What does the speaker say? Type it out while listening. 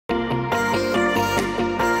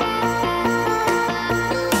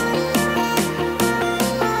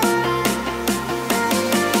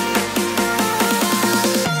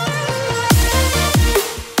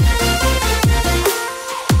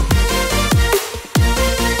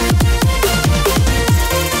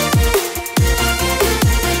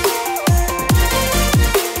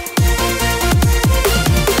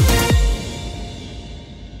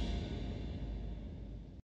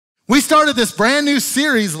started this brand new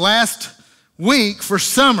series last week for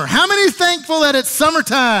summer. How many are thankful that it's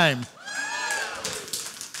summertime?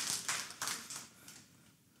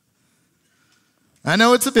 I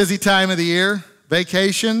know it's a busy time of the year.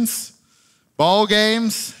 Vacations, ball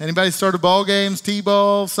games. Anybody started ball games?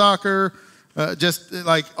 T-ball, soccer, just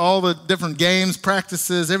like all the different games,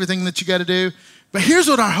 practices, everything that you got to do. But here's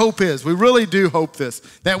what our hope is. We really do hope this,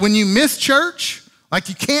 that when you miss church, like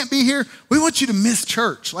you can't be here, we want you to miss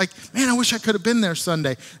church. Like, man, I wish I could have been there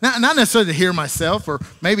Sunday. Not necessarily to hear myself or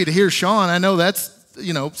maybe to hear Sean. I know that's,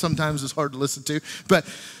 sometimes it's hard to listen to. But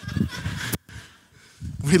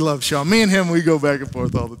we love Sean. Me and him, we go back and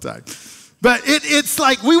forth all the time. But it's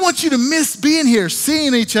like we want you to miss being here,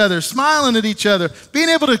 seeing each other, smiling at each other, being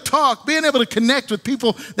able to talk, being able to connect with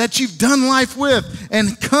people that you've done life with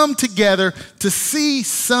and come together to see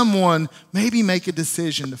someone maybe make a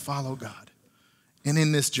decision to follow God and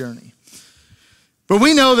in this journey. But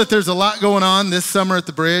we know that there's a lot going on this summer at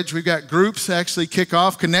the Bridge. We've got groups actually kick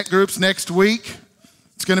off, Connect groups next week.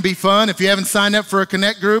 It's going to be fun. If you haven't signed up for a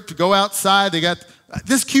Connect group, go outside. They got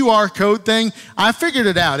this QR code thing. I figured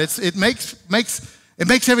it out. It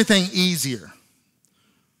makes everything easier.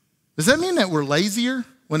 Does that mean that we're lazier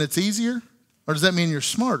when it's easier? Or does that mean you're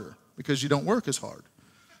smarter because you don't work as hard?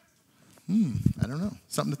 I don't know.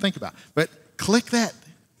 Something to think about. But click that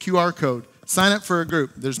QR code. Sign up for a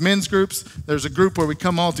group. There's men's groups. There's a group where we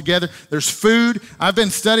come all together. There's food. I've been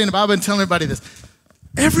studying about, I've been telling everybody this.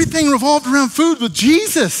 Everything revolved around food with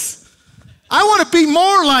Jesus. I want to be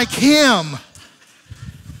more like him.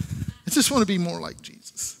 I just want to be more like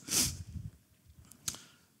Jesus.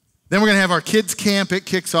 Then we're going to have our kids camp. It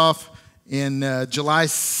kicks off in July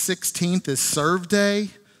 16th is Serve Day.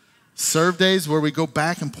 Serve Days where we go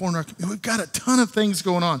back and pour in our community. We've got a ton of things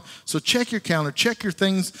going on. So check your calendar, check your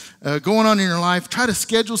things going on in your life. Try to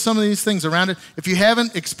schedule some of these things around it. If you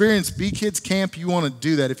haven't experienced B-Kids Camp, you want to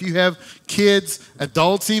do that. If you have kids,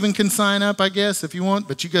 adults even can sign up, I guess, if you want.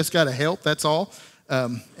 But you guys got to help, that's all.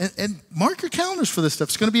 And mark your calendars for this stuff.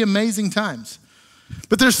 It's going to be amazing times.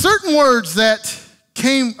 But there's certain words that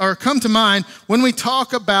come to mind when we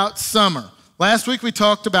talk about summer. Last week we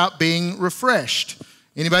talked about being refreshed.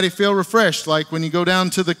 Anybody feel refreshed? Like when you go down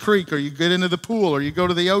to the creek or you get into the pool or you go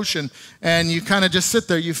to the ocean and you kind of just sit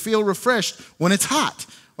there, you feel refreshed when it's hot.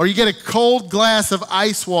 Or you get a cold glass of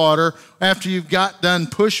ice water after you've got done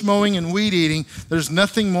push mowing and weed eating. There's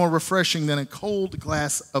nothing more refreshing than a cold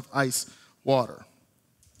glass of ice water.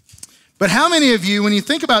 But how many of you, when you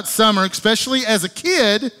think about summer, especially as a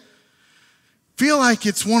kid, feel like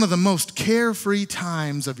it's one of the most carefree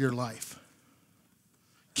times of your life?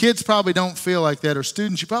 Kids probably don't feel like that, or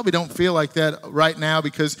students, you probably don't feel like that right now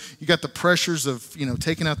because you got the pressures of,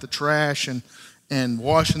 taking out the trash and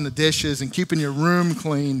washing the dishes and keeping your room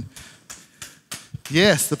clean.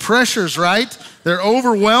 Yes, the pressures, right? They're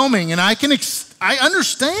overwhelming, and I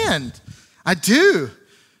understand. I do.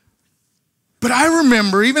 But I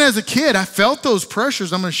remember, even as a kid, I felt those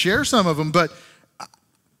pressures. I'm going to share some of them, but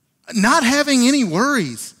not having any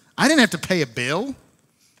worries. I didn't have to pay a bill.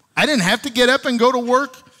 I didn't have to get up and go to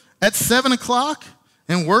work at 7 o'clock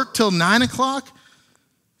and work till 9 o'clock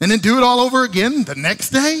and then do it all over again the next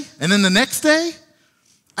day and then the next day.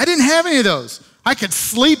 I didn't have any of those. I could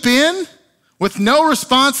sleep in with no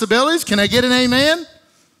responsibilities. Can I get an amen?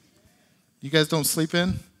 You guys don't sleep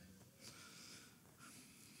in?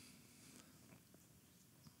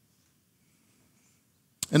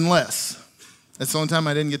 Unless, that's the only time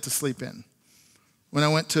I didn't get to sleep in. When I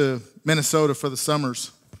went to Minnesota for the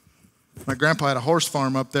summers, my grandpa had a horse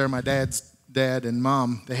farm up there. My dad's dad and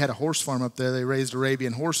mom, they had a horse farm up there. They raised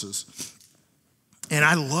Arabian horses. And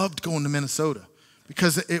I loved going to Minnesota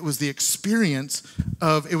because it was the experience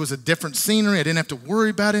of, it was a different scenery. I didn't have to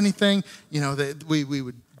worry about anything. We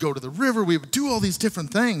would go to the river. We would do all these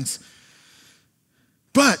different things.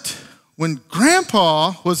 But when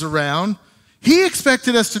Grandpa was around, he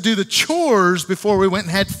expected us to do the chores before we went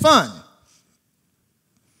and had fun.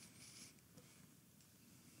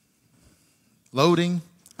 Loading,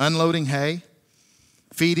 unloading hay,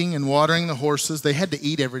 feeding and watering the horses. They had to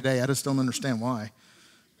eat every day. I just don't understand why.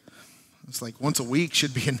 It's like once a week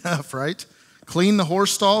should be enough, right? Clean the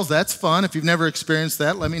horse stalls. That's fun. If you've never experienced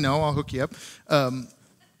that, let me know. I'll hook you up.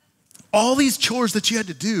 All these chores that you had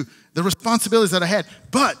to do, the responsibilities that I had.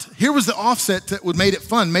 But here was the offset that would made it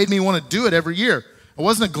fun, made me want to do it every year. I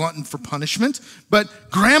wasn't a glutton for punishment, but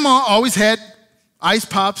Grandma always had ice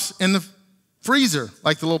pops in the freezer,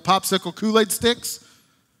 like the little popsicle Kool-Aid sticks.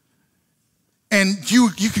 And you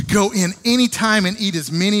could go in any time and eat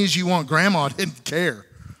as many as you want. Grandma didn't care.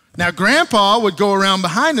 Now, Grandpa would go around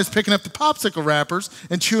behind us picking up the popsicle wrappers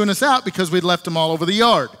and chewing us out because we'd left them all over the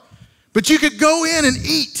yard. But you could go in and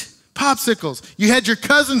eat popsicles. You had your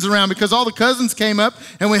cousins around because all the cousins came up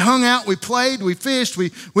and we hung out, we played, we fished,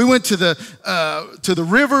 we went to the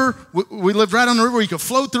river. We lived right on the river. You could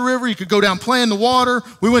float the river. You could go down, play in the water.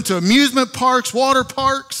 We went to amusement parks, water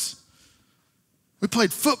parks. We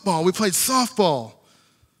played football. We played softball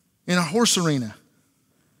in a horse arena.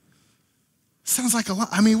 Sounds like a lot.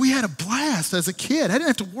 I mean, we had a blast as a kid. I didn't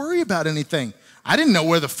have to worry about anything. I didn't know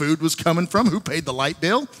where the food was coming from, who paid the light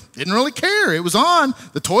bill. Didn't really care. It was on.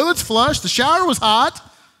 The toilet's flushed. The shower was hot.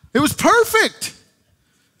 It was perfect.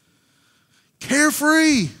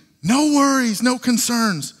 Carefree. No worries, no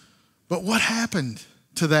concerns. But what happened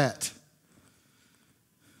to that?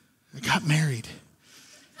 I got married.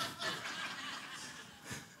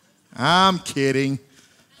 I'm kidding.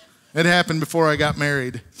 It happened before I got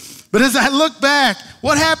married. But as I look back,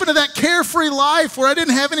 what happened to that carefree life where I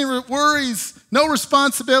didn't have any worries, no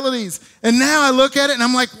responsibilities? And now I look at it and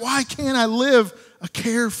I'm like, why can't I live a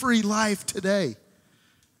carefree life today?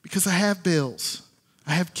 Because I have bills.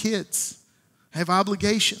 I have kids. I have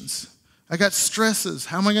obligations. I got stresses.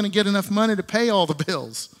 How am I going to get enough money to pay all the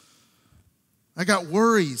bills? I got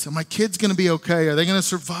worries. Are my kids going to be okay? Are they going to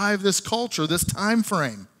survive this culture, this time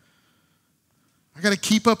frame? I got to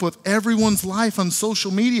keep up with everyone's life on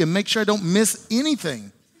social media and make sure I don't miss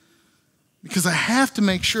anything because I have to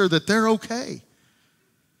make sure that they're okay.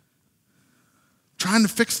 Trying to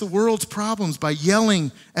fix the world's problems by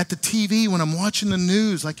yelling at the TV when I'm watching the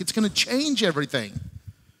news like it's going to change everything.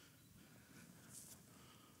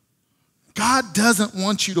 God doesn't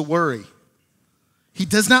want you to worry. He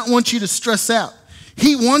does not want you to stress out.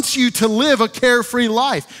 He wants you to live a carefree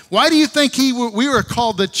life. Why do you think we were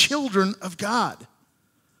called the children of God?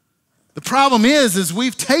 The problem is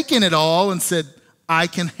we've taken it all and said, I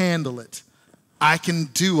can handle it. I can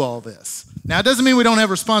do all this. Now, it doesn't mean we don't have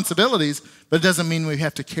responsibilities, but it doesn't mean we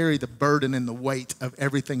have to carry the burden and the weight of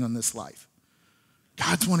everything on this life.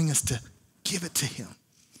 God's wanting us to give it to him.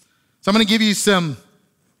 So I'm going to give you some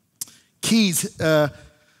keys.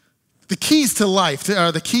 The keys to life,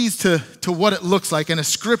 are the keys to what it looks like, and a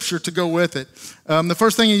scripture to go with it. The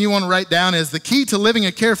first thing you want to write down is the key to living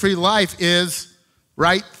a carefree life is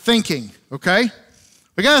right thinking, okay?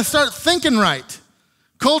 We got to start thinking right.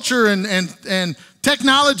 Culture and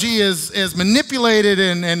technology is manipulated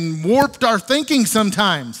and warped our thinking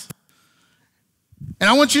sometimes. And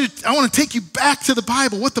I want to take you back to the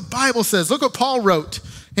Bible, what the Bible says. Look what Paul wrote.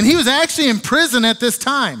 And he was actually in prison at this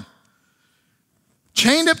time,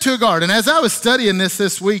 chained up to a guard. And as I was studying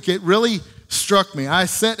this week, it really struck me. I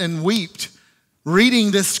sat and wept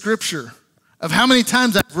reading this scripture of how many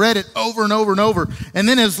times I've read it over and over and over. And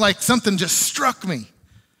then it was like something just struck me.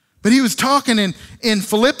 But he was talking in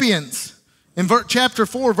Philippians, in chapter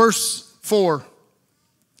 4, verse 4.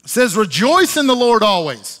 It says, rejoice in the Lord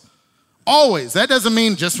always. Always. That doesn't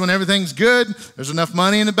mean just when everything's good, there's enough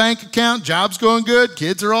money in the bank account, job's going good,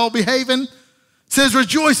 kids are all behaving. It says,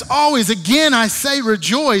 rejoice always. Again, I say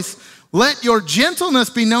rejoice. Let your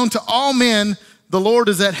gentleness be known to all men. The Lord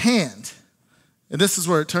is at hand. And this is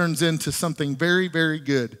where it turns into something very, very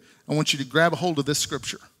good. I want you to grab a hold of this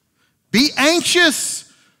scripture. Be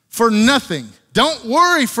anxious for nothing. Don't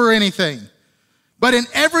worry for anything. But in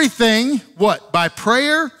everything, what? By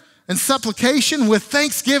prayer and supplication with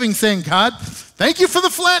thanksgiving, saying, God, thank you for the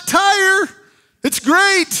flat tire. It's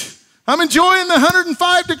great. I'm enjoying the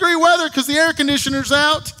 105-degree weather because the air conditioner's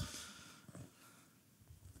out.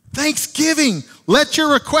 Thanksgiving. Let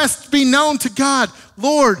your requests be known to God.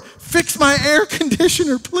 Lord, fix my air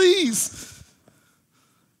conditioner, please.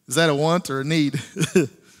 Is that a want or a need?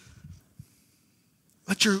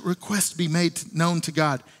 Let your request be made known to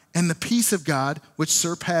God. And the peace of God, which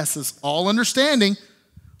surpasses all understanding,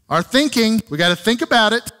 our thinking, we got to think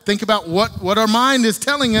about it. Think about what our mind is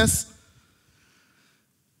telling us.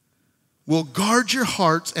 Will guard your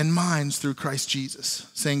hearts and minds through Christ Jesus.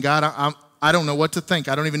 Saying, God, I don't know what to think.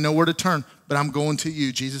 I don't even know where to turn, but I'm going to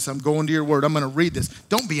you, Jesus. I'm going to your word. I'm going to read this.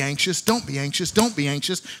 Don't be anxious. Don't be anxious. Don't be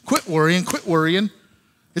anxious. Quit worrying. Quit worrying.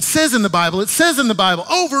 It says in the Bible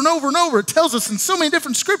over and over and over. It tells us in so many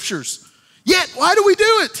different scriptures. Yet, why do we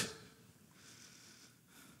do it?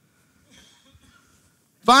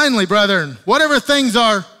 Finally, brethren, whatever things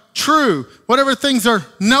are true, whatever things are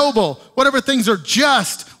noble, whatever things are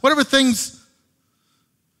just, whatever things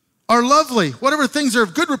are lovely, whatever things are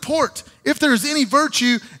of good report, if there is any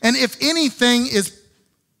virtue, and if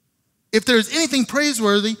there's anything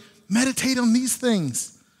praiseworthy, meditate on these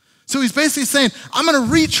things. So he's basically saying, I'm going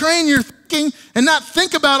to retrain your thinking and not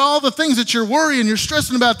think about all the things that you're worrying, you're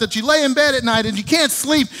stressing about, that you lay in bed at night and you can't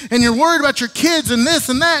sleep and you're worried about your kids and this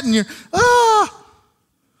and that and you're,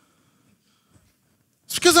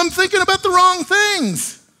 It's because I'm thinking about the wrong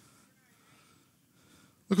things.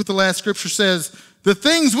 Look what the last scripture says. The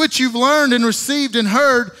things which you've learned and received and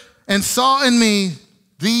heard and saw in me,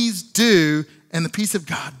 these do, and the peace of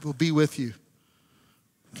God will be with you.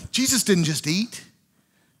 Jesus didn't just eat.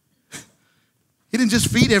 He didn't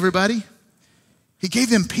just feed everybody. He gave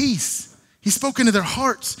them peace. He spoke into their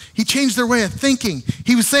hearts. He changed their way of thinking.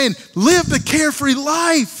 He was saying, live the carefree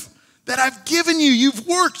life that I've given you. You've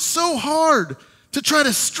worked so hard to try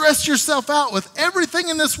to stress yourself out with everything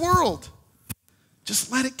in this world.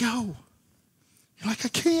 Just let it go. You're like, I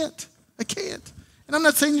can't. And I'm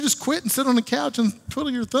not saying you just quit and sit on the couch and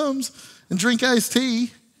twiddle your thumbs and drink iced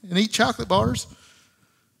tea and eat chocolate bars.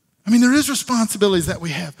 I mean, there is responsibilities that we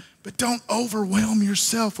have, but don't overwhelm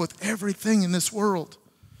yourself with everything in this world.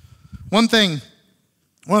 One of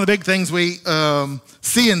the big things we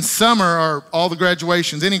see in summer are all the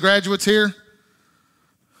graduations. Any graduates here?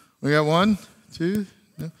 We got one, two.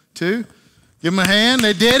 Give them a hand.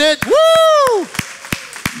 They did it. Woo!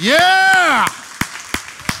 Yeah!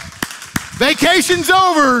 Vacation's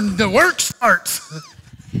over and the work starts.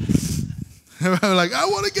 Like, I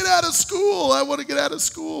want to get out of school.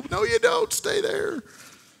 No, you don't. Stay there.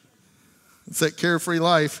 It's that carefree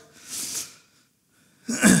life.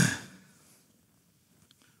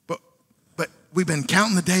 But we've been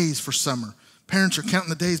counting the days for summer. Parents are counting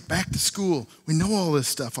the days back to school. We know all this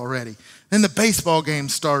stuff already. Then the baseball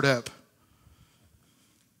games start up.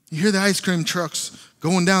 You hear the ice cream trucks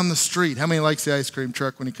going down the street. How many likes the ice cream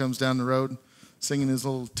truck when he comes down the road singing his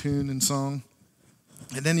little tune and song?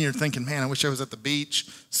 And then you're thinking, man, I wish I was at the beach,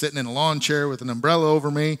 sitting in a lawn chair with an umbrella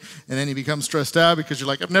over me. And then you become stressed out because you're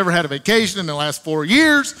like, I've never had a vacation in the last 4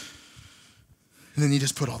 years. And then you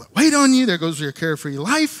just put all that weight on you. There goes your carefree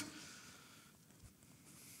life.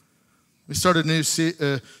 We started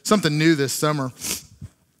something new this summer,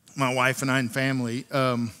 my wife and I and family.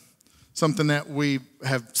 Something that we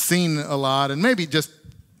have seen a lot and maybe just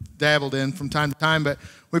dabbled in from time to time. But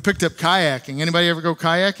we picked up kayaking. Anybody ever go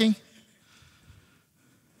kayaking?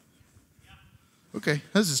 Okay,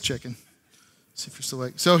 I was just checking. See if you're still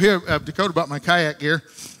awake. So here, Dakota brought my kayak gear.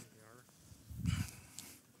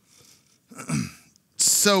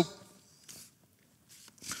 So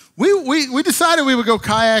we decided we would go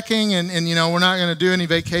kayaking, and you know, we're not going to do any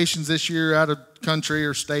vacations this year out of country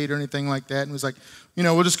or state or anything like that. And it was like, you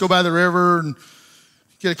know, we'll just go by the river and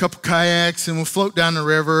get a couple kayaks, and we'll float down the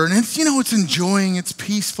river. And it's, you know, it's enjoying, it's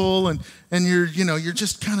peaceful, and you're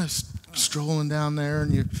just kind of strolling down there,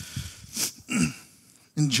 and you're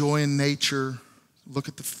enjoying nature. Look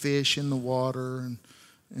at the fish in the water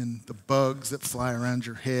and the bugs that fly around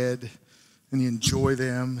your head, and you enjoy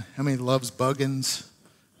them. How many loves buggins?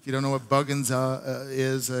 If you don't know what buggins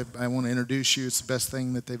is, I want to introduce you. It's the best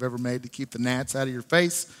thing that they've ever made to keep the gnats out of your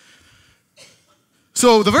face.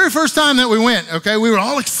 So the very first time that we went, okay, we were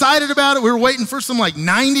all excited about it. We were waiting for some like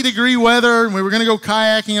 90-degree weather, and we were going to go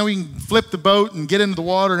kayaking. You know, we can flip the boat and get into the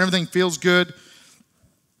water, and everything feels good.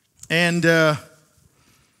 And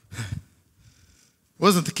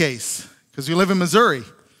wasn't the case, because you live in Missouri.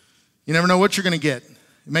 You never know what you're going to get.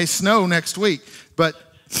 It may snow next week, but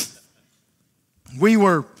we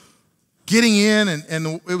were getting in,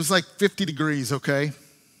 and it was like 50 degrees, okay?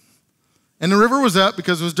 And the river was up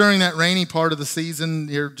because it was during that rainy part of the season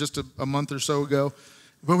here just a month or so ago.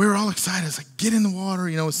 But we were all excited. It's like, get in the water.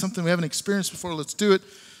 You know, it's something we haven't experienced before. Let's do it.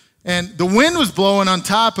 And the wind was blowing on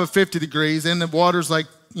top of 50 degrees, and the water's like,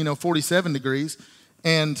 47 degrees.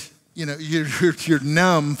 And, you're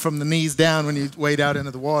numb from the knees down when you wade out into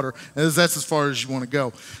the water. And that's as far as you want to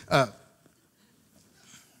go.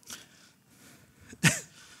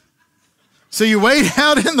 So you wade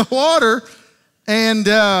out in the water, and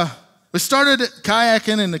we started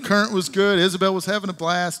kayaking, and the current was good. Isabel was having a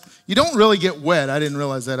blast. You don't really get wet. I didn't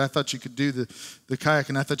realize that. I thought you could do the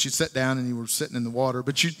kayaking. I thought you'd sit down and you were sitting in the water,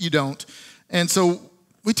 but you don't. And so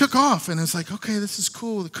we took off, and it's like, okay, this is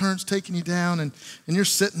cool. The current's taking you down, and you're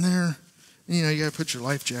sitting there. And, you got to put your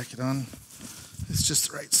life jacket on. It's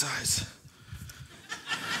just the right size.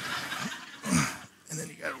 And then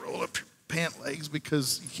you got to roll up your pant legs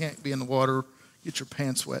because you can't be in the water, get your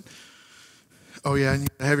pants wet. Oh, yeah, and you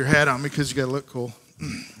gotta have your hat on because you got to look cool.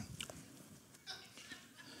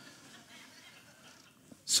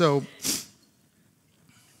 So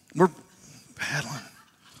we're paddling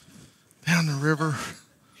down the river,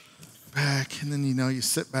 back, and then, you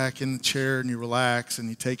sit back in the chair and you relax and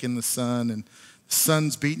you take in the sun, and the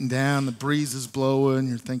sun's beating down, the breeze is blowing,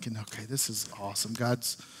 you're thinking, okay, this is awesome.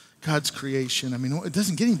 God's creation. I mean, it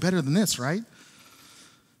doesn't get any better than this, right?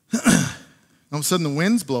 All of a sudden, the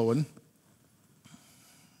wind's blowing.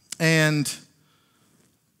 And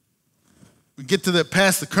we get to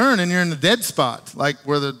past the current and you're in the dead spot, like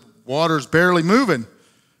where the water's barely moving.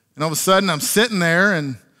 And all of a sudden I'm sitting there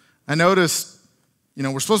and I notice,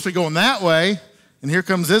 we're supposed to be going that way, and here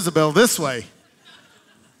comes Isabel this way.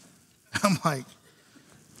 I'm like,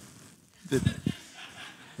 did the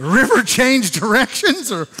river change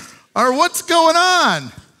directions or what's going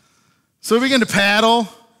on? So we begin to paddle.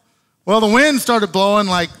 Well, the wind started blowing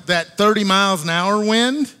like that 30 miles an hour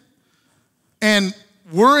wind. And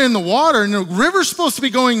we're in the water, and the river's supposed to be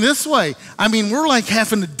going this way. I mean, we're like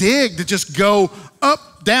having to dig to just go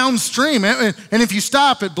up downstream. And if you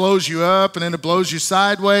stop, it blows you up, and then it blows you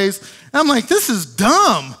sideways. And I'm like, this is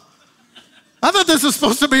dumb. I thought this was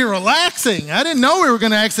supposed to be relaxing. I didn't know we were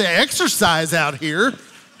going to actually exercise out here.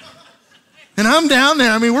 And I'm down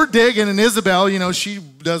there. I mean, we're digging, and Isabel, she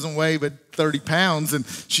doesn't weigh but 30 pounds, and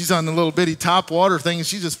she's on the little bitty top water thing, and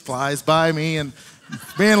she just flies by me, and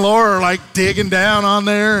me and Laura are like digging down on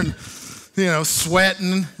there and,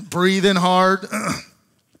 sweating, breathing hard.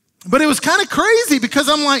 But it was kind of crazy because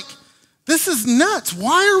I'm like, this is nuts.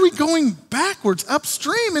 Why are we going backwards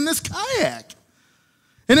upstream in this kayak?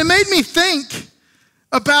 And it made me think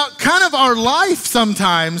about kind of our life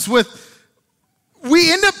sometimes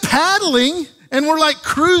we end up paddling and we're like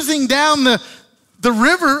cruising down the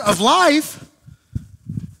river of life.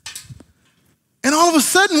 And all of a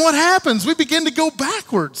sudden, what happens? We begin to go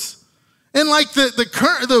backwards. And like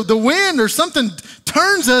the wind or something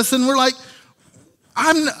turns us, and we're like,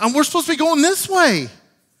 we're supposed to be going this way.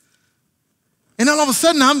 And then all of a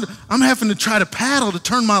sudden, I'm having to try to paddle to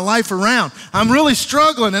turn my life around. I'm really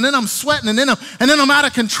struggling, and then I'm sweating, and then I'm out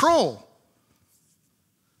of control.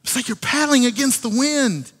 It's like you're paddling against the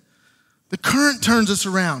wind. The current turns us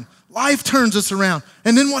around. Life turns us around.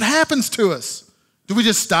 And then what happens to us? Do we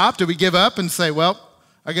just stop? Do we give up and say, well,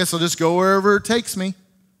 I guess I'll just go wherever it takes me?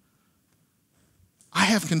 I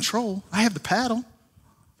have control. I have the paddle.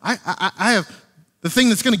 I have the thing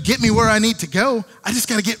that's going to get me where I need to go. I just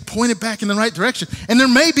got to get pointed back in the right direction. And there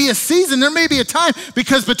may be a season, there may be a time,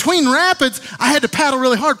 because between rapids, I had to paddle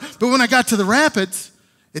really hard. But when I got to the rapids,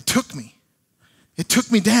 it took me. It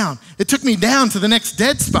took me down. It took me down to the next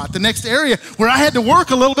dead spot, the next area where I had to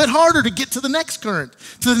work a little bit harder to get to the next current,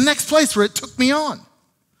 to the next place where it took me on.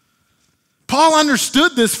 Paul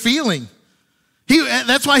understood this feeling.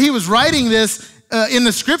 That's why he was writing this in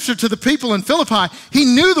the scripture to the people in Philippi. He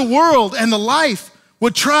knew the world and the life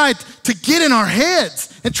would try to get in our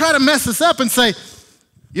heads and try to mess us up and say,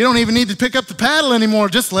 you don't even need to pick up the paddle anymore.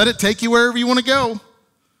 Just let it take you wherever you want to go.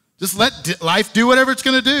 Just let life do whatever it's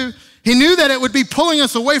going to do. He knew that it would be pulling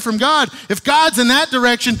us away from God. If God's in that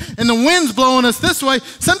direction and the wind's blowing us this way,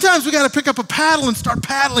 sometimes we got to pick up a paddle and start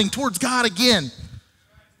paddling towards God again.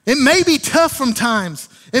 It may be tough from times.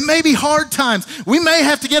 It may be hard times. We may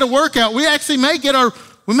have to get a workout. We may actually get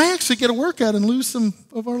a workout and lose some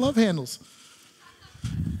of our love handles.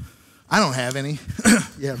 I don't have any.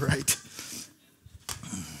 Yeah, right.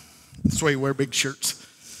 That's why you wear big shirts.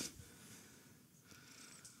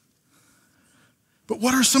 But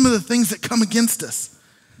what are some of the things that come against us?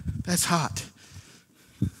 That's hot.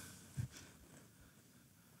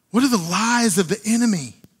 What are the lies of the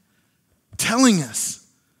enemy telling us,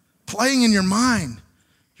 playing in your mind?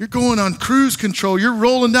 You're going on cruise control. You're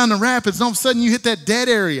rolling down the rapids, and all of a sudden you hit that dead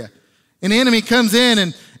area. And the enemy comes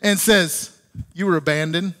in and says, you were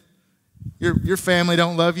abandoned. Your family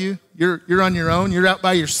don't love you. You're on your own. You're out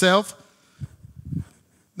by yourself.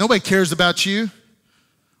 Nobody cares about you.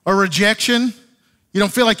 Or rejection. You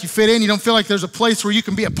don't feel like you fit in. You don't feel like there's a place where you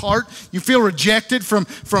can be a part. You feel rejected from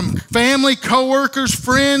family, coworkers,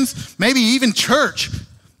 friends, maybe even church.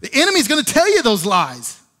 The enemy's going to tell you those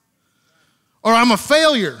lies. Or I'm a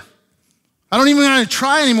failure. I don't even want to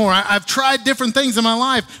try anymore. I've tried different things in my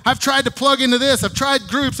life. I've tried to plug into this. I've tried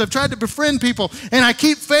groups. I've tried to befriend people, and I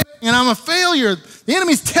keep failing, and I'm a failure. The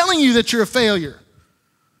enemy's telling you that you're a failure.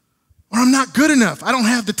 Or I'm not good enough. I don't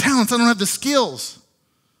have the talents. I don't have the skills.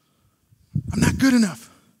 I'm not good enough.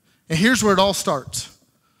 And here's where it all starts.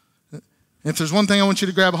 If there's one thing I want you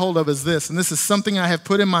to grab a hold of is this, and this is something I have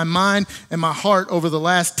put in my mind and my heart over the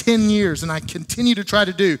last 10 years, and I continue to try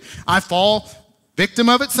to do. I fall victim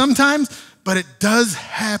of it sometimes, but it does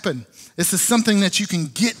happen. This is something that you can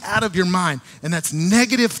get out of your mind, and that's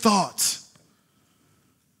negative thoughts.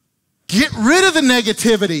 Get rid of the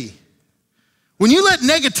negativity. When you let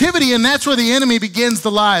negativity in, that's where the enemy begins the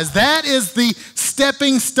lies. That is the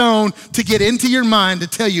stepping stone to get into your mind to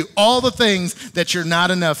tell you all the things that you're not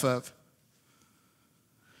enough of.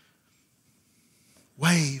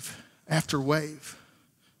 Wave after wave.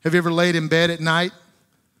 Have you ever laid in bed at night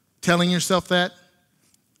telling yourself that?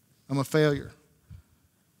 I'm a failure.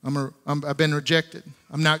 I've been rejected.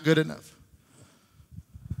 I'm not good enough.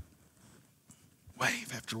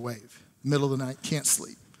 Wave after wave. Middle of the night, can't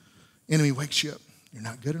sleep. Enemy wakes you up. You're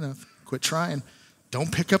not good enough. Quit trying.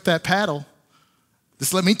 Don't pick up that paddle.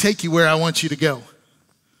 Just let me take you where I want you to go.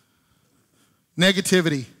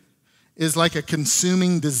 Negativity is like a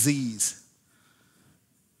consuming disease.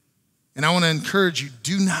 And I want to encourage you,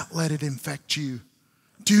 do not let it infect you.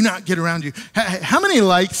 Do not get around you. How many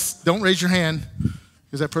likes, don't raise your hand,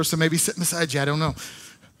 because that person may be sitting beside you, I don't know.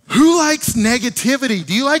 Who likes negativity?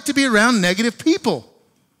 Do you like to be around negative people?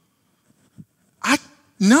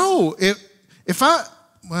 No.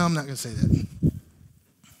 Well, I'm not going to say that.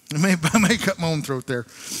 I may cut my own throat there.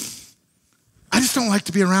 I just don't like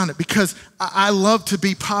to be around it because I love to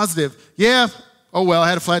be positive. Yeah, oh well, I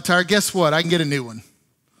had a flat tire. Guess what? I can get a new one.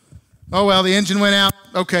 Oh well, the engine went out.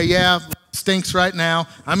 Okay, yeah, stinks right now.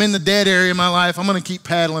 I'm in the dead area of my life. I'm going to keep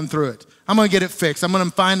paddling through it. I'm going to get it fixed. I'm going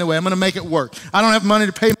to find a way. I'm going to make it work. I don't have money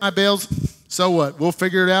to pay my bills. So what? We'll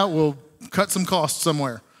figure it out. We'll cut some costs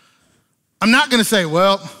somewhere. I'm not going to say,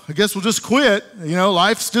 well, I guess we'll just quit. You know,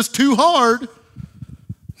 life's just too hard.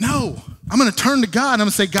 No. I'm going to turn to God. I'm going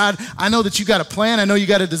to say, God, I know that you got a plan. I know you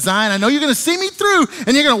got a design. I know you're going to see me through,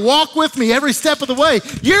 and you're going to walk with me every step of the way.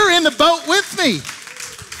 You're in the boat with me.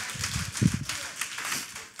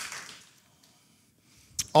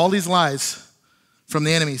 All these lies from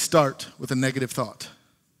the enemy start with a negative thought.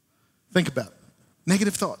 Think about it.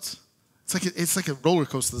 Negative thoughts. It's like a roller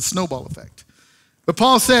coaster, the snowball effect. But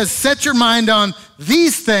Paul says, set your mind on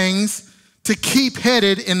these things to keep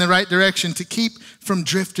headed in the right direction, to keep from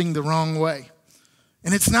drifting the wrong way.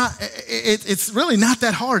 And it's really not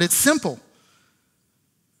that hard. It's simple.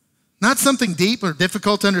 Not something deep or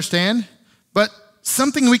difficult to understand, but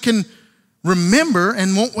something we can remember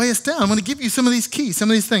and won't weigh us down. I'm going to give you some of these keys,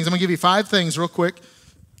 some of these things. I'm going to give you 5 things real quick,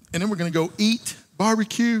 and then we're going to go eat,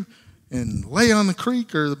 barbecue, and lay on the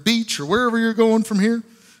creek or the beach or wherever you're going from here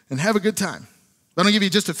and have a good time. But I'm going to give you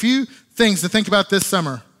just a few things to think about this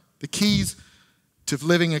summer, the keys to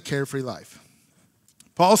living a carefree life.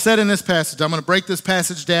 Paul said in this passage, I'm going to break this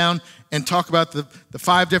passage down and talk about the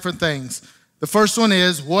 5 different things. The first one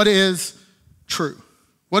is, what is true?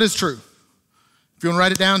 What is true? If you want to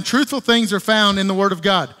write it down, truthful things are found in the Word of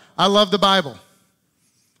God. I love the Bible.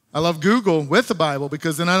 I love Google with the Bible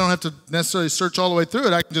because then I don't have to necessarily search all the way through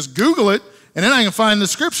it. I can just Google it, and then I can find the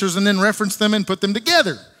scriptures and then reference them and put them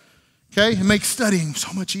together. Okay? It makes studying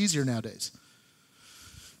so much easier nowadays.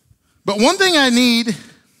 But one thing I need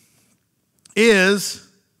is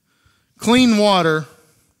clean water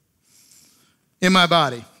in my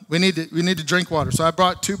body. We need to drink water. So I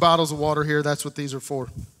brought 2 bottles of water here. That's what these are for.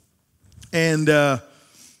 And I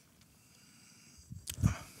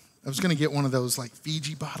was going to get one of those like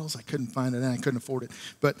Fiji bottles. I couldn't find it and I couldn't afford it.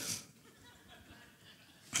 But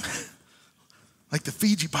like the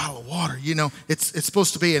Fiji bottle of water, you know, it's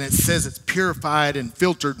supposed to be, and it says it's purified and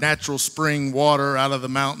filtered natural spring water out of the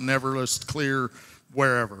mountain, Everest, clear,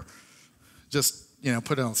 wherever. Just, you know,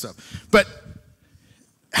 put it on stuff. But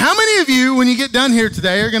how many of you, when you get done here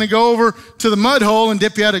today, are going to go over to the mud hole and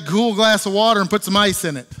dip you out a cool glass of water and put some ice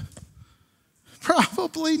in it?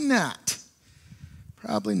 Probably not.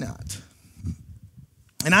 Probably not.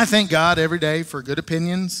 And I thank God every day for good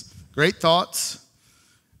opinions, great thoughts.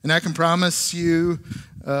 And I can promise you,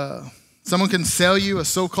 someone can sell you a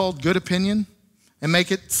so-called good opinion and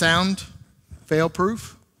make it sound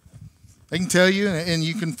fail-proof. They can tell you, and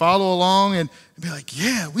you can follow along and be like,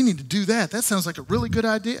 yeah, we need to do that. That sounds like a really good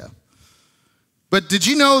idea. But did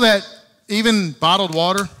you know that even bottled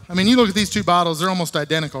water, I mean, you look at these 2 bottles, they're almost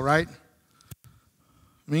identical, right?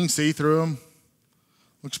 I mean, you can see through them.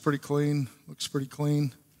 Looks pretty clean. Looks pretty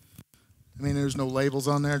clean. I mean, there's no labels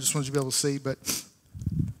on there. I just want you to be able to see. But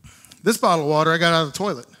this bottle of water I got out of the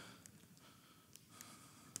toilet.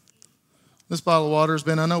 This bottle of water has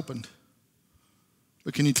been unopened.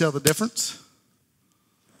 But can you tell the difference?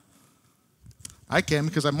 I can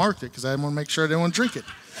because I marked it because I want to make sure I didn't want to drink it.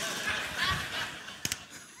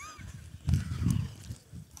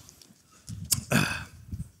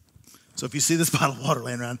 So if you see this bottle of water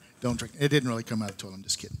laying around, don't drink it. It didn't really come out of the toilet. I'm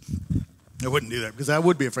just kidding. I wouldn't do that because I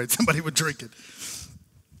would be afraid somebody would drink it.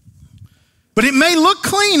 But it may look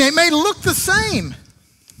clean. It may look the same.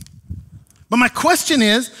 But my question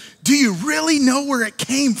is, do you really know where it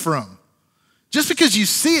came from? Just because you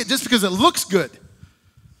see it, just because it looks good,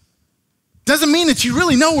 doesn't mean that you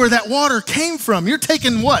really know where that water came from. You're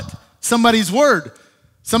taking what? Somebody's word,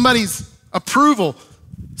 somebody's approval,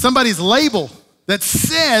 somebody's label that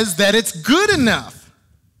says that it's good enough.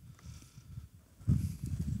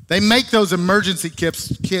 They make those emergency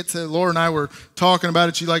kits. Laura and I were talking about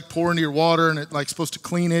it. You like pour into your water and it's like supposed to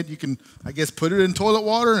clean it. You can, I guess, put it in toilet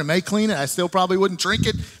water and it may clean it. I still probably wouldn't drink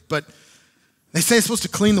it, but They say it's supposed to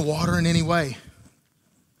clean the water in any way.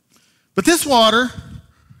 But this water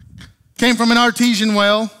came from an artesian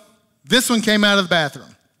well. This one came out of the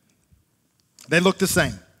bathroom. They look the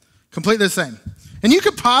same, completely the same. And you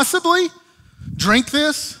could possibly drink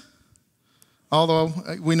this, although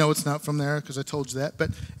we know it's not from there because I told you that,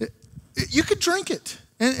 but you could drink it.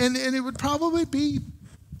 And it would probably be,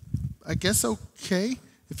 I guess, okay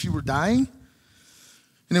if you were dying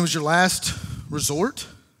and it was your last resort.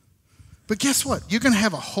 But guess what? You're going to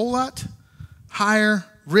have a whole lot higher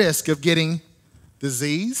risk of getting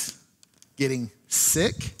disease, getting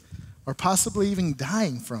sick, or possibly even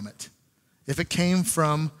dying from it if it came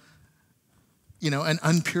from, an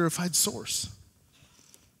unpurified source.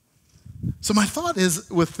 So my thought is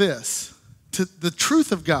with this, to the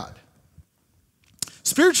truth of God.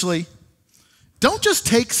 Spiritually, don't just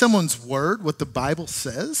take someone's word, what the Bible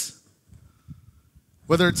says,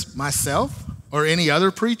 whether it's myself or any other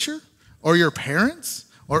preacher or your parents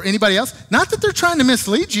or anybody else. Not that they're trying to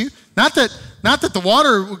mislead you, not that the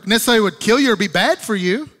water necessarily would kill you or be bad for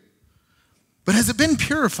you, but has it been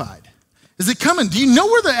purified? Is it coming? Do you know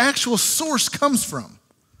where the actual source comes from?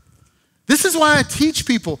 This is why I teach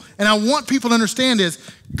people, and I want people to understand is,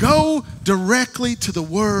 go directly to the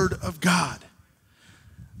Word of God.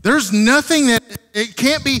 There's nothing that, it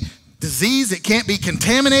can't be disease, it can't be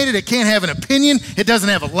contaminated, it can't have an opinion, it doesn't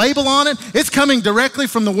have a label on it. It's coming directly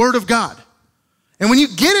from the Word of God. And when you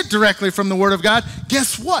get it directly from the Word of God,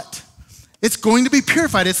 guess what? It's going to be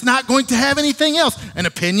purified. It's not going to have anything else, an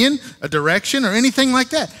opinion, a direction, or anything like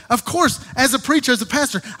that. Of course, as a preacher, as a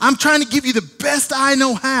pastor, I'm trying to give you the best I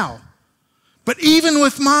know how. But even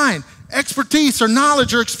with mine, expertise or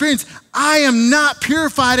knowledge or experience, I am not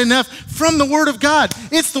purified enough from the Word of God.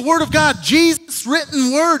 It's the Word of God. Jesus'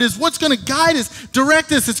 written Word is what's going to guide us,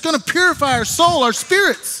 direct us. It's going to purify our soul, our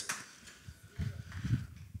spirits.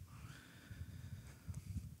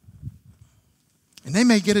 And they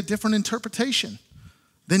may get a different interpretation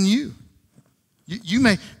than you. You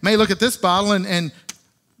may look at this bottle and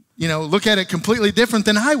look at it completely different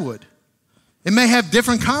than I would. It may have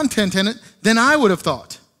different content in it than I would have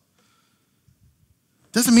thought.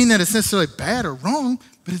 Doesn't mean that it's necessarily bad or wrong,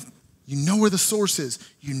 but you know where the source is.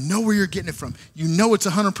 You know where you're getting it from. You know it's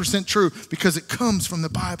 100% true because it comes from the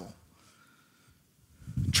Bible.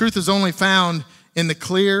 Truth is only found in the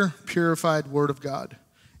clear, purified Word of God.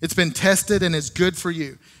 It's been tested and is good for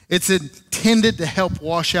you. It's intended to help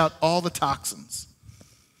wash out all the toxins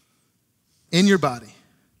in your body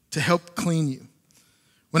to help clean you.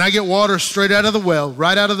 When I get water straight out of the well,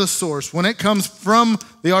 right out of the source, when it comes from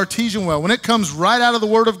the artesian well, when it comes right out of the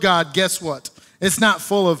Word of God, guess what? It's not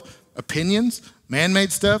full of opinions,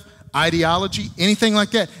 man-made stuff, ideology, anything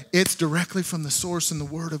like that. It's directly from the source in the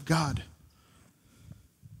Word of God.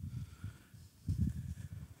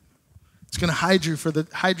 It's going to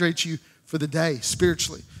hydrate you for the day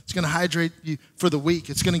spiritually. It's going to hydrate you for the week.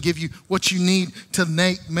 It's going to give you what you need to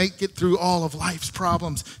make it through all of life's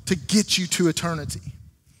problems to get you to eternity.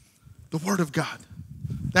 The Word of God.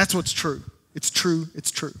 That's what's true. It's true.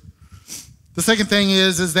 It's true. The second thing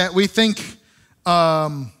is that we think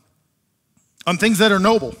on things that are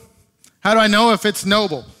noble. How do I know if it's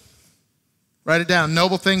noble? Write it down.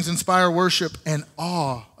 Noble things inspire worship and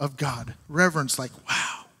awe of God. Reverence, like,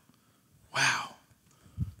 wow. Wow.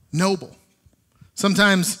 Noble.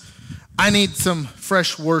 Sometimes I need some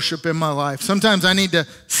fresh worship in my life. Sometimes I need to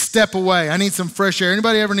step away. I need some fresh air.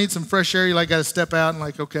 Anybody ever need some fresh air? You got to step out and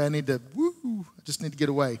okay, I just need to get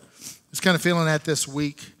away. I was kind of feeling that this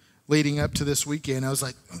week leading up to this weekend. I was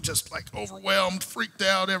I'm just overwhelmed, freaked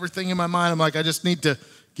out, everything in my mind. I just need to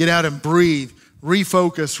get out and breathe,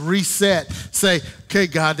 refocus, reset, say, okay,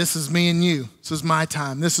 God, this is me and you. This is my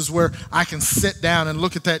time. This is where I can sit down and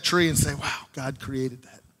look at that tree and say, wow, God created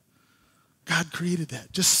that. God created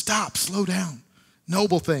that. Just stop, slow down.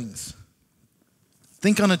 Noble things.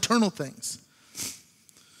 Think on eternal things.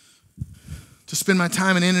 To spend my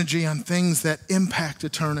time and energy on things that impact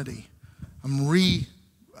eternity. I'm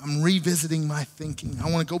revisiting my thinking. I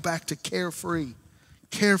want to go back to carefree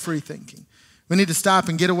thinking. We need to stop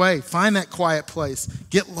and get away. Find that quiet place.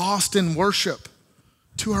 Get lost in worship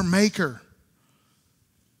to our Maker.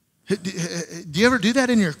 Do you ever do that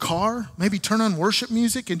in your car? Maybe turn on worship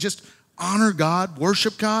music and just honor God,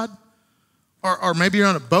 worship God? Or maybe you're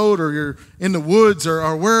on a boat or you're in the woods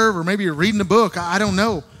or wherever. Maybe you're reading a book. I don't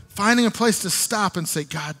know. Finding a place to stop and say,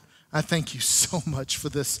 God, I thank you so much for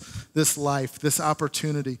this life, this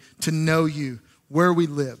opportunity to know you, where we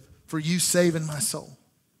live, for you saving my soul.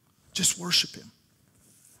 Just worship him.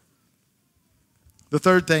 The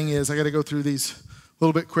third thing is, I got to go through these a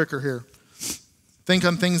little bit quicker here. Think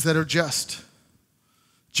on things that are just.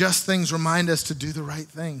 Just things remind us to do the right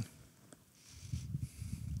thing.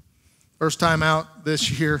 First time out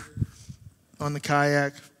this year on the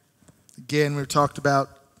kayak. Again, we talked about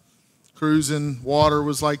cruising. Water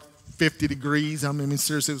was like 50 degrees. I mean,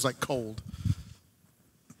 seriously, it was like cold.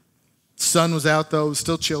 Sun was out, though. It was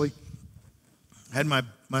still chilly. I had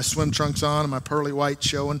my swim trunks on and my pearly white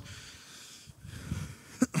showing.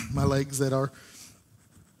 My legs that are.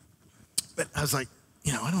 But I was like,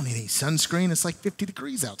 I don't need any sunscreen. It's like 50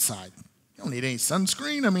 degrees outside. You don't need any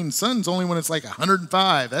sunscreen. I mean, sun's only when it's like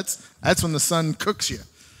 105. That's when the sun cooks you.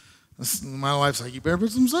 My wife's like, you better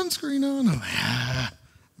put some sunscreen on. I'm like,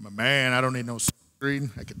 I'm a man. I don't need no sunscreen.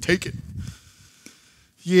 I could take it.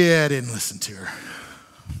 Yeah, I didn't listen to her.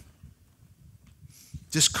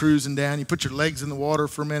 Just cruising down. You put your legs in the water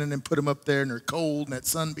for a minute and put them up there, and they're cold, and that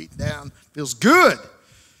sun beating down. Feels good.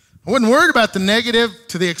 I wasn't worried about the negative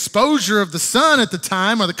to the exposure of the sun at the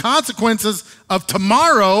time or the consequences of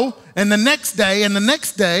tomorrow and the next day and the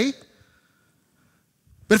next day.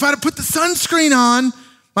 But if I'd have put the sunscreen on,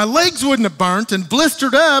 my legs wouldn't have burnt and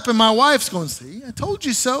blistered up, and my wife's going, see, I told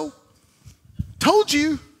you so. Told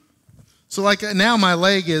you. So like now my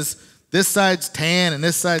leg is, this side's tan and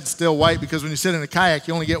this side's still white because when you sit in a kayak,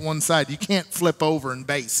 you only get one side. You can't flip over and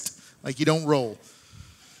baste. Like you don't roll.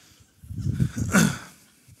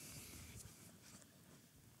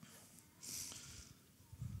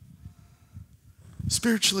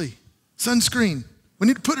 Spiritually, sunscreen. We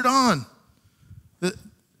need to put it on. The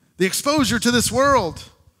exposure to this world.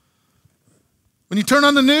 When you turn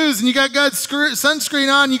on the news and you got God's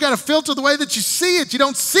sunscreen on, you got to filter the way that you see it. You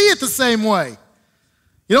don't see it the same way.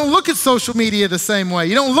 You don't look at social media the same way.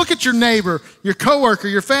 You don't look at your neighbor, your coworker,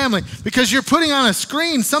 your family, because you're putting on a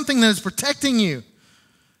screen something that is protecting you.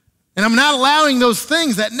 And I'm not allowing those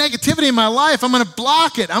things, that negativity in my life. I'm going to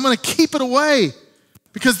block it. I'm going to keep it away.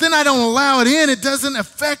 Because then I don't allow it in. It doesn't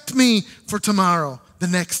affect me for tomorrow, the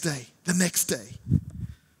next day, the next day.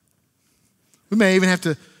 We may even have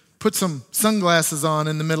to put some sunglasses on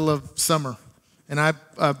in the middle of summer. And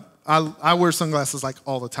I wear sunglasses like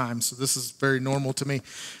all the time, so this is very normal to me.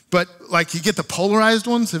 But like you get the polarized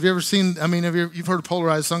ones. Have you ever seen, you've heard of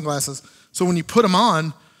polarized sunglasses. So when you put them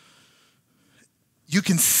on, you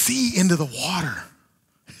can see into the water.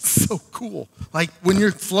 It's so cool. Like when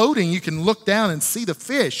you're floating, you can look down and see the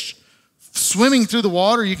fish swimming through the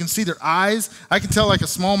water. You can see their eyes. I can tell like a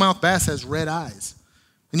smallmouth bass has red eyes.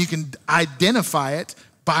 And you can identify it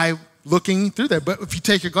by looking through there. But if you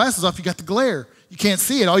take your glasses off, you got the glare. You can't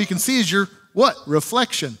see it. All you can see is your what?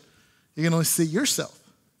 Reflection. You can only see yourself.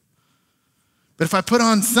 But if I put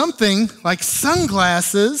on something like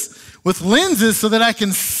sunglasses with lenses so that I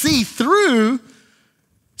can see through,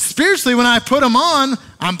 spiritually, when I put them on,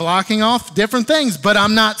 I'm blocking off different things, but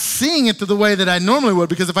I'm not seeing it the way that I normally would,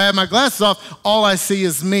 because if I have my glasses off, all I see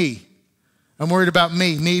is me. I'm worried about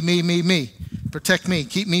me. Protect me,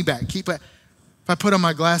 keep me back, If I put on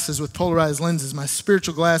my glasses with polarized lenses, my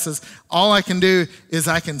spiritual glasses, all I can do is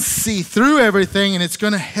I can see through everything, and it's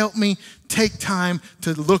going to help me take time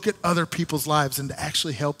to look at other people's lives and to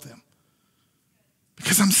actually help them.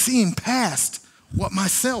 Because I'm seeing past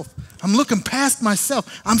I'm looking past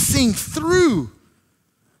myself. I'm seeing through.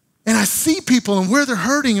 And I see people and where they're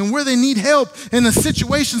hurting and where they need help and the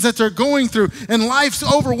situations that they're going through, and life's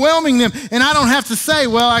overwhelming them. And I don't have to say,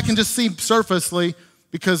 well, I can just see surfacely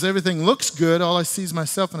because everything looks good. All I see is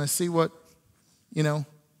myself, and I see what, you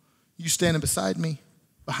standing beside me,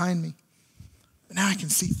 behind me. But now I can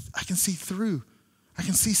see through. I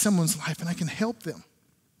can see someone's life and I can help them.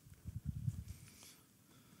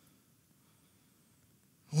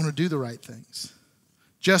 I want to do the right things.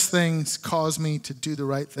 Just things cause me to do the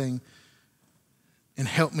right thing and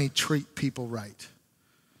help me treat people right.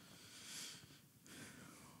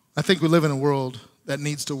 I think we live in a world that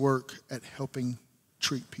needs to work at helping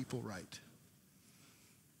treat people right.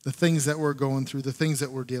 The things that we're going through, the things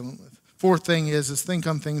that we're dealing with. Fourth thing is think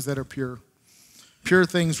on things that are pure. Pure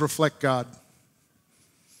things reflect God.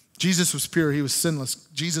 Jesus was pure. He was sinless.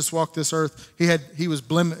 Jesus walked this earth. He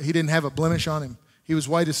didn't have a blemish on him. He was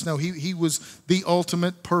white as snow. He was the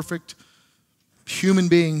ultimate perfect human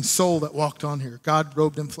being, soul that walked on here. God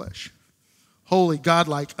robed in flesh. Holy,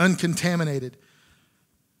 godlike, uncontaminated.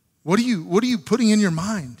 What are you putting in your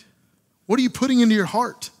mind? What are you putting into your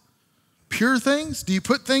heart? Pure things? Do you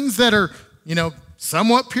put things that are,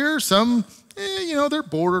 somewhat pure? Some, they're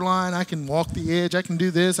borderline. I can walk the edge. I can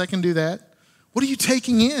do this. I can do that. What are you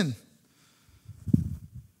taking in?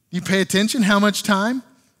 You pay attention how much time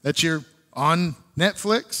that you're on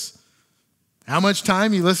Netflix, how much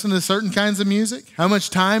time you listen to certain kinds of music, how much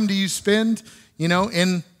time do you spend,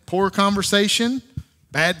 in poor conversation,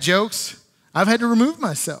 bad jokes. I've had to remove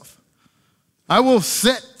myself. I will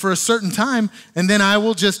sit for a certain time, and then I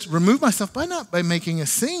will just remove myself not by making a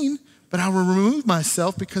scene, but I will remove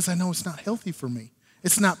myself because I know it's not healthy for me.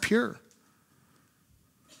 It's not pure.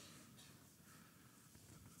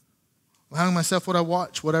 Allowing myself what I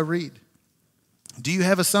watch, what I read. Do you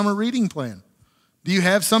have a summer reading plan? Do you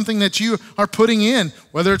have something that you are putting in,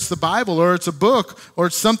 whether it's the Bible or it's a book or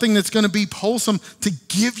it's something that's going to be wholesome to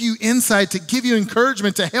give you insight, to give you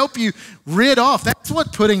encouragement, to help you rid off? That's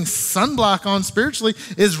what putting sunblock on spiritually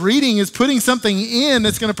is reading, is putting something in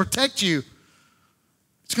that's going to protect you.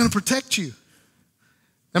 It's going to protect you.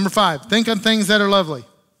 Number 5, think on things that are lovely.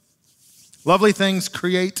 Lovely things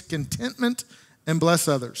create contentment and bless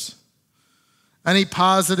others. I need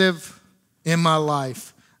positive in my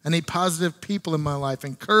life. I need positive people in my life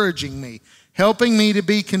encouraging me, helping me to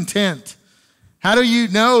be content. How do you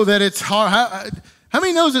know that it's hard? How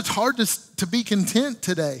many knows it's hard to be content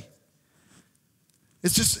today?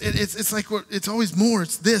 It's just, it's like it's always more.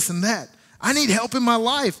 It's this and that. I need help in my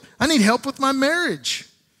life. I need help with my marriage.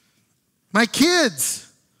 My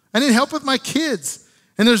kids. I need help with my kids.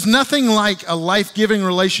 And there's nothing like a life-giving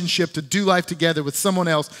relationship to do life together with someone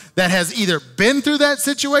else that has either been through that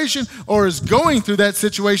situation or is going through that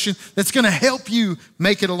situation that's going to help you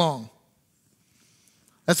make it along.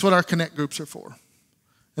 That's what our Connect groups are for.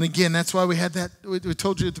 And again, that's why we had that, we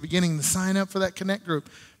told you at the beginning to sign up for that Connect group,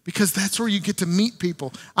 because that's where you get to meet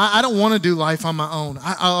people. I don't want to do life on my own,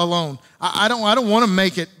 alone. I don't want to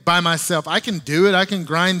make it by myself. I can do it. I can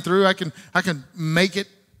grind through. I can make it,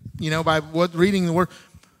 by reading the Word.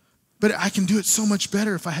 But I can do it so much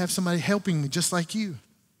better if I have somebody helping me just like you.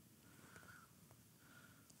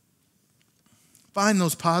 Find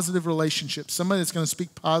those positive relationships, somebody that's going to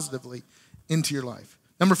speak positively into your life.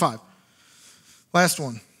 Number 5, last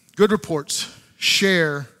one, good reports.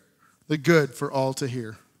 Share the good for all to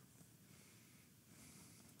hear.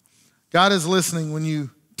 God is listening when you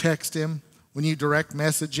text him, when you direct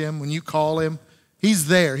message him, when you call him. He's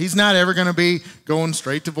there. He's not ever going to be going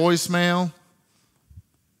straight to voicemail.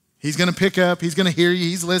 He's going to pick up. He's going to hear you.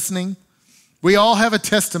 He's listening. We all have a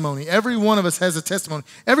testimony. Every one of us has a testimony.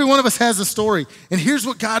 Every one of us has a story. And here's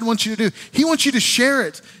what God wants you to do. He wants you to share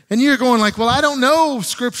it. And you're going like, well, I don't know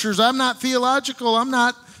scriptures. I'm not theological. I'm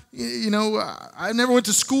not, I never went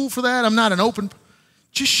to school for that. I'm not an open.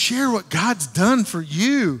 Just share what God's done for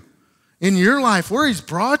you in your life, where he's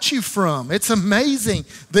brought you from. It's amazing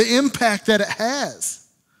the impact that it has.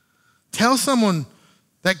 Tell someone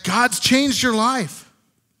that God's changed your life.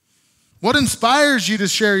 What inspires you to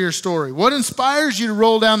share your story? What inspires you to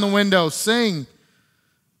roll down the window, sing,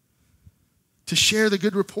 to share the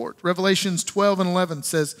good report? Revelations 12:11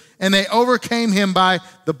 says, and they overcame him by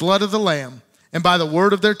the blood of the Lamb and by the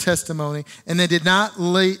word of their testimony, and they did not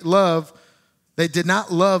love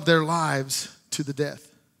their lives to the death.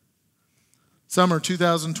 Summer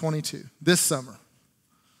 2022, this summer.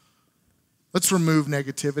 Let's remove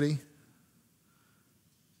negativity.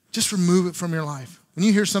 Just remove it from your life. When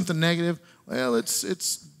you hear something negative, well, it's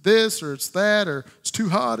this or it's that, or it's too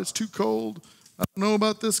hot, it's too cold. I don't know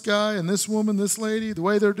about this guy and this woman, this lady, the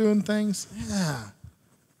way they're doing things. Yeah,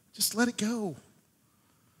 just let it go.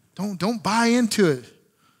 Don't buy into it.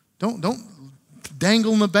 Don't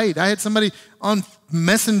dangle in the bait. I had somebody on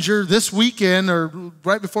Messenger this weekend or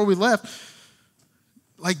right before we left,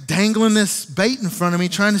 like dangling this bait in front of me,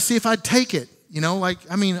 trying to see if I'd take it.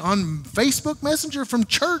 On Facebook Messenger from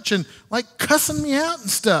church and like cussing me out and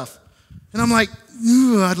stuff. And I'm like,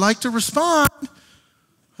 I'd like to respond.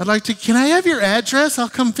 Can I have your address? I'll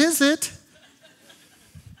come visit.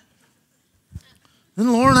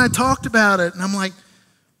 Then Laura and I talked about it, and I'm like,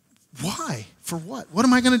 why? For what? What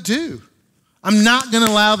am I going to do? I'm not going to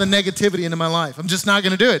allow the negativity into my life. I'm just not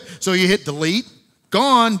going to do it. So you hit delete,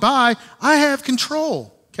 gone, bye. I have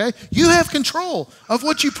control. Okay? You have control of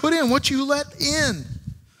what you put in, what you let in.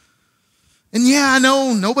 And yeah, I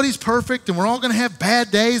know nobody's perfect and we're all going to have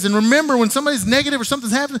bad days. And remember, when somebody's negative or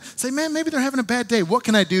something's happening, say, man, maybe they're having a bad day. What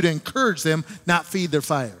can I do to encourage them, not feed their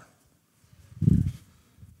fire?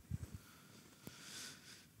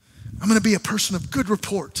 I'm going to be a person of good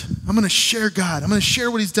report. I'm going to share God. I'm going to share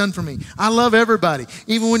what he's done for me. I love everybody,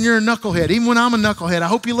 even when you're a knucklehead, even when I'm a knucklehead. I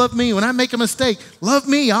hope you love me. When I make a mistake, love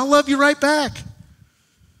me. I'll love you right back.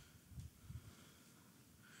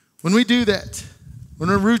 When we do that, when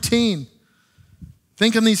we're routine,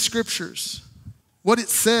 think on these scriptures, what it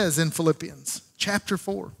says in Philippians chapter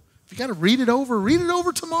 4. If you got to read it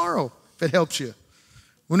over tomorrow if it helps you.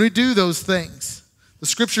 When we do those things, the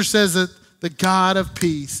scripture says that the God of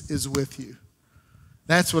peace is with you.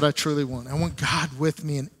 That's what I truly want. I want God with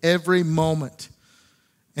me in every moment.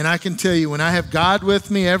 And I can tell you, when I have God with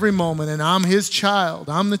me every moment and I'm his child,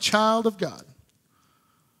 I'm the child of God,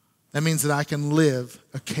 that means that I can live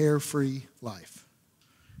a carefree life.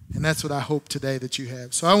 And that's what I hope today that you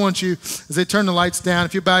have. So I want you, as they turn the lights down,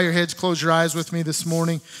 if you bow your heads, close your eyes with me this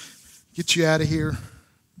morning, get you out of here.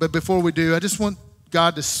 But before we do, I just want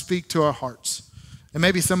God to speak to our hearts. And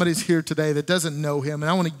maybe somebody's here today that doesn't know him, and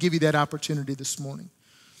I want to give you that opportunity this morning.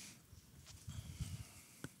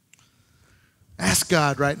 Ask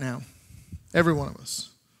God right now, every one of us,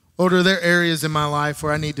 Lord, are there areas in my life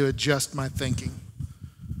where I need to adjust my thinking?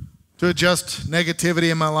 To adjust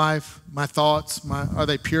negativity in my life, my thoughts, are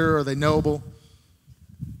they pure, are they noble?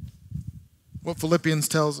 What Philippians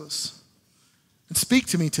tells us. And speak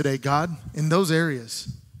to me today, God, in those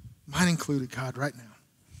areas, mine included, God, right now.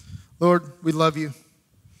 Lord, we love you.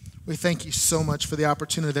 We thank you so much for the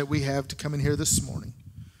opportunity that we have to come in here this morning,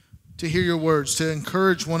 to hear your words, to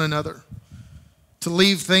encourage one another, to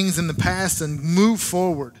leave things in the past and move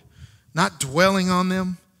forward, not dwelling on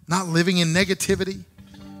them, not living in negativity.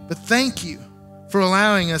 But thank you for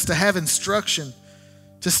allowing us to have instruction,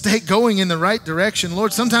 to stay going in the right direction.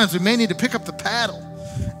 Lord, sometimes we may need to pick up the paddle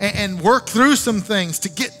and work through some things to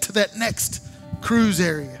get to that next cruise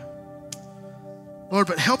area. Lord,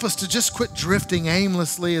 but help us to just quit drifting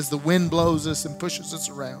aimlessly as the wind blows us and pushes us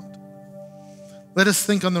around. Let us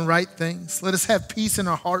think on the right things. Let us have peace in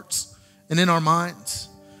our hearts and in our minds,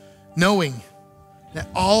 knowing that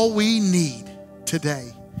all we need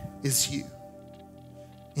today is you.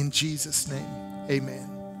 In Jesus' name, amen.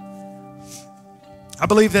 I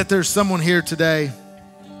believe that there's someone here today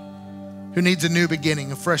who needs a new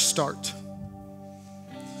beginning, a fresh start.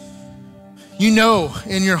 You know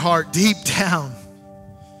in your heart, deep down,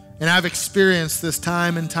 and I've experienced this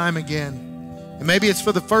time and time again, and maybe it's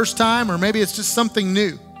for the first time or maybe it's just something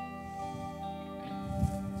new,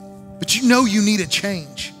 but you know you need a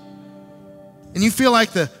change. And you feel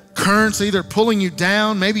like the current's either pulling you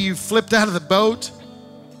down, maybe you flipped out of the boat.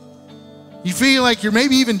 You feel like you're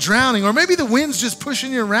maybe even drowning, or maybe the wind's just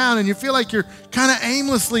pushing you around and you feel like you're kind of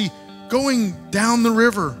aimlessly going down the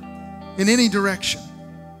river in any direction.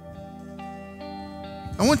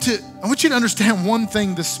 I want you to understand one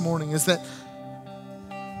thing this morning, is that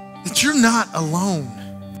you're not alone.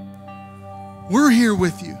 We're here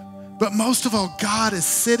with you. But most of all, God is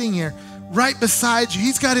sitting here right beside you.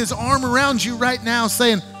 He's got his arm around you right now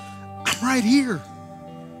saying, I'm right here.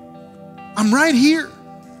 I'm right here.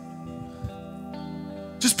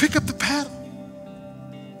 Just pick up the paddle.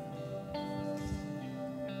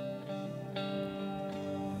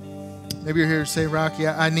 Maybe you're here to say, Rocky,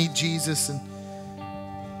 I need Jesus. And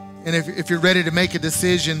if you're ready to make a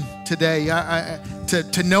decision today,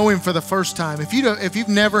 to know him for the first time, if you've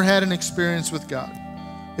never had an experience with God,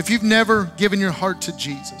 if you've never given your heart to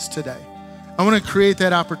Jesus today, I want to create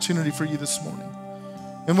that opportunity for you this morning.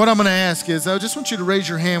 And what I'm going to ask is, I just want you to raise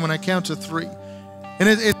your hand when I count to 3. And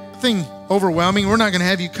it's nothing overwhelming. We're not going to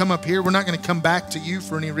have you come up here. We're not going to come back to you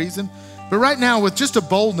for any reason. But right now, with just a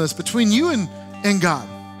boldness between you and God,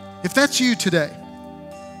 if that's you today,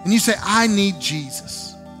 and you say, I need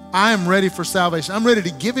Jesus, I am ready for salvation, I'm ready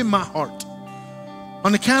to give him my heart.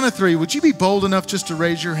 On the count of 3, would you be bold enough just to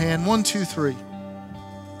raise your hand? 1, 2, 3.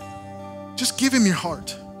 Just give him your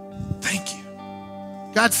heart. Thank you.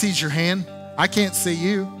 God sees your hand. I can't see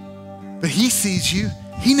you, but he sees you.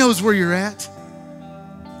 He knows where you're at.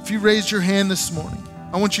 If you raised your hand this morning,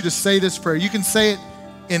 I want you to say this prayer. You can say it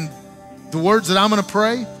in the words that I'm going to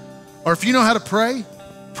pray, or if you know how to pray,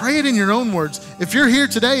 pray it in your own words. If you're here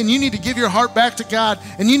today and you need to give your heart back to God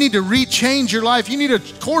and you need to rechange your life, you need a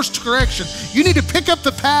course correction, you need to pick up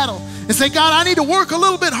the paddle and say, God, I need to work a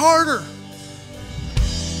little bit harder.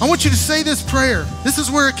 I want you to say this prayer. This is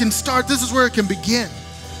where it can start. This is where it can begin.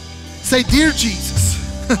 Say, Dear Jesus,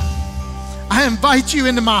 I invite you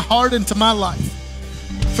into my heart, into my life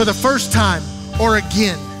for the first time or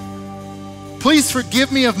again. Please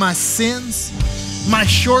forgive me of my sins, my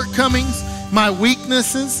shortcomings, my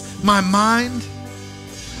weaknesses, my mind.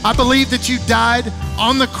 I believe that you died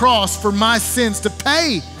on the cross for my sins to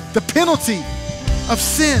pay the penalty of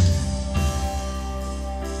sin.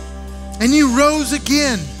 And you rose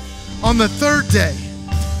again on the 3rd day.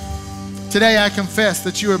 Today I confess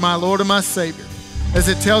that you are my Lord and my Savior, as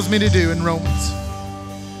it tells me to do in Romans.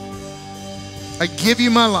 I give you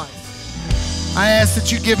my life. I ask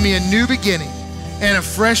that you give me a new beginning and a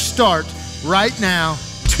fresh start right now,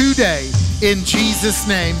 today, in Jesus'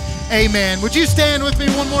 name, amen. Would you stand with me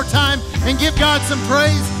one more time and give God some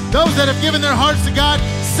praise? Those that have given their hearts to God,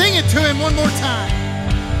 sing it to him one more time.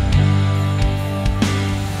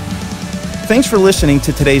 Thanks for listening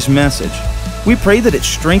to today's message. We pray that it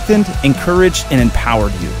strengthened, encouraged, and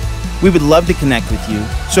empowered you. We would love to connect with you,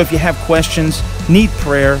 so if you have questions, need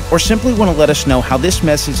prayer, or simply want to let us know how this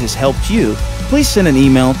message has helped you, please send an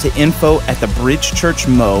email to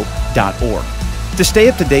info@thebridgechurchmo.org. To stay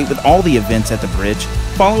up to date with all the events at The Bridge,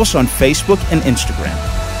 follow us on Facebook and Instagram.